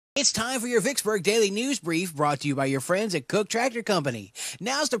It's time for your Vicksburg Daily News Brief, brought to you by your friends at Cook Tractor Company.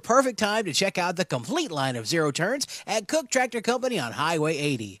 Now's the perfect time to check out the complete line of zero turns at Cook Tractor Company on Highway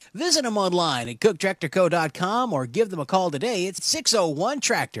 80. Visit them online at cooktractorco.com or give them a call today at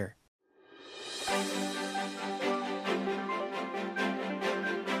 601-TRACTOR.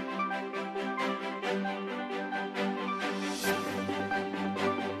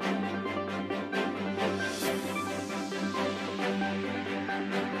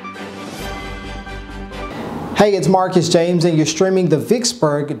 Hey, it's Marcus James, and you're streaming the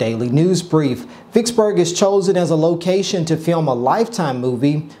Vicksburg Daily News Brief. Vicksburg is chosen as a location to film a Lifetime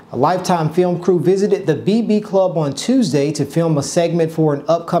movie. A Lifetime film crew visited the BB Club on Tuesday to film a segment for an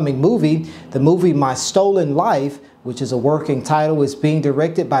upcoming movie. The movie My Stolen Life, which is a working title, is being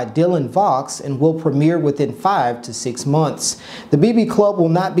directed by Dylan Vox and will premiere within 5 to 6 months. The BB Club will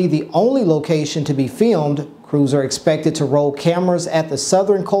not be the only location to be filmed. Crews are expected to roll cameras at the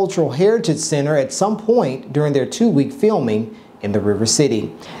Southern Cultural Heritage Center at some point during their 2-week filming in the River City.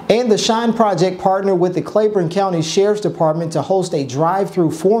 And the Shine Project partnered with the Claiborne County Sheriff's Department to host a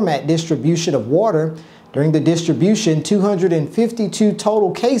drive-through format distribution of water. During the distribution, 252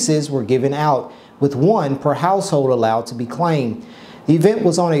 total cases were given out, with 1 per household allowed to be claimed. The event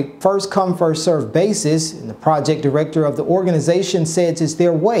was on a first-come, first-served basis, and the project director of the organization says it's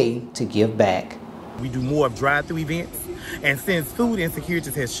their way to give back. We do more of drive-through events, and since food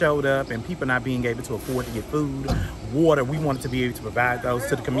insecurity has showed up and people not being able to afford to get food, water, we wanted to be able to provide those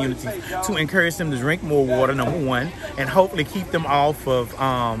to the communities to encourage them to drink more water, number one, and hopefully keep them off of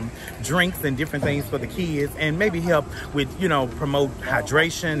drinks and different things for the kids, and maybe help with, promote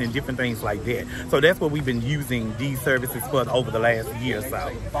hydration and different things like that. So that's what we've been using these services for over the last year or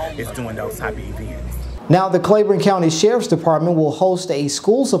so, is doing those type of events. Now, the Claiborne County Sheriff's Department will host a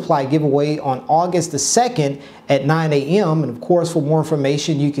school supply giveaway on August the 2nd at 9 a.m. And of course, for more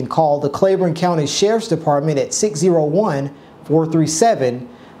information, you can call the Claiborne County Sheriff's Department at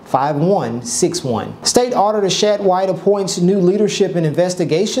 601-437-5161. State Auditor Shad White appoints new leadership in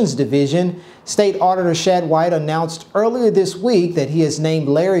Investigations Division. State Auditor Shad White announced earlier this week that he has named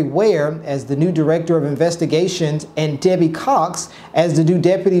Larry Ware as the new Director of Investigations and Debbie Cox as the new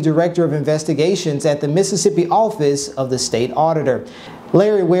Deputy Director of Investigations at the Mississippi Office of the State Auditor.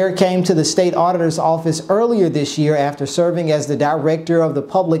 Larry Ware came to the State Auditor's office earlier this year after serving as the Director of the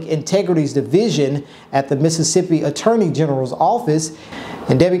Public Integrities Division at the Mississippi Attorney General's office.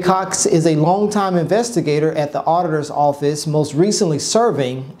 And Debbie Cox is a longtime investigator at the Auditor's office, most recently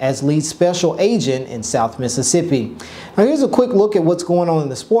serving as lead special agent in South Mississippi. Now here's a quick look at what's going on in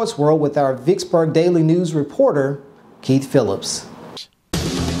the sports world with our Vicksburg Daily News reporter, Keith Phillips.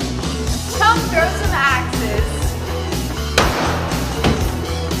 Come throw some axes.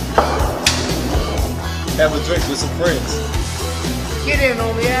 Have a drink with some friends. Get in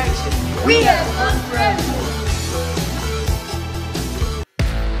on the action. We have fun friends.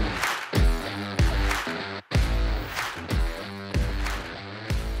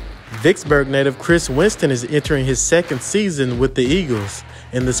 Vicksburg native Chris Winston is entering his 2nd season with the Eagles.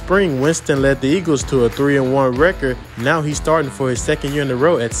 In the spring, Winston led the Eagles to a 3-1 record. Now he's starting for his 2nd year in a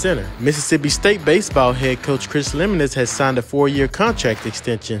row at center. Mississippi State baseball head coach Chris Lemonis has signed a 4-year contract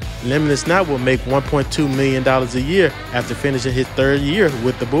extension. Lemonis now will make $1.2 million a year after finishing his 3rd year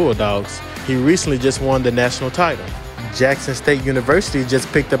with the Bulldogs. He recently just won the national title. Jackson State University just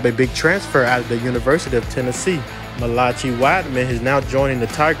picked up a big transfer out of the University of Tennessee. Malachi Wideman is now joining the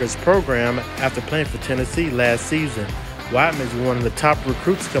Tigers program after playing for Tennessee last season. Wideman is one of the top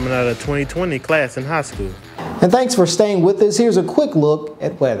recruits coming out of the 2020 class in high school. And thanks for staying with us. Here's a quick look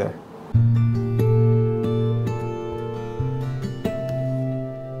at weather.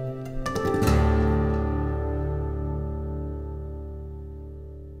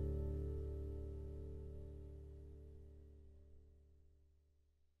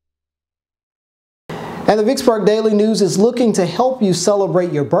 And the Vicksburg Daily News is looking to help you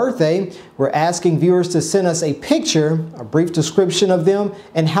celebrate your birthday. We're asking viewers to send us a picture, a brief description of them,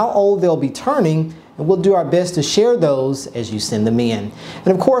 and how old they'll be turning, and we'll do our best to share those as you send them in.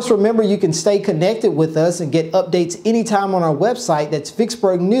 And of course, remember, you can stay connected with us and get updates anytime on our website. That's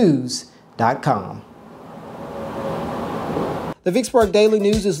vicksburgnews.com. The Vicksburg Daily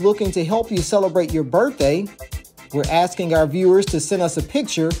News is looking to help you celebrate your birthday. We're asking our viewers to send us a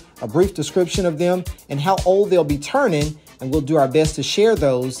picture, a brief description of them, and how old they'll be turning, and we'll do our best to share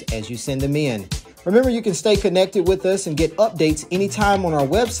those as you send them in. Remember, you can stay connected with us and get updates anytime on our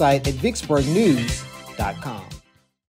website at vicksburgnews.com.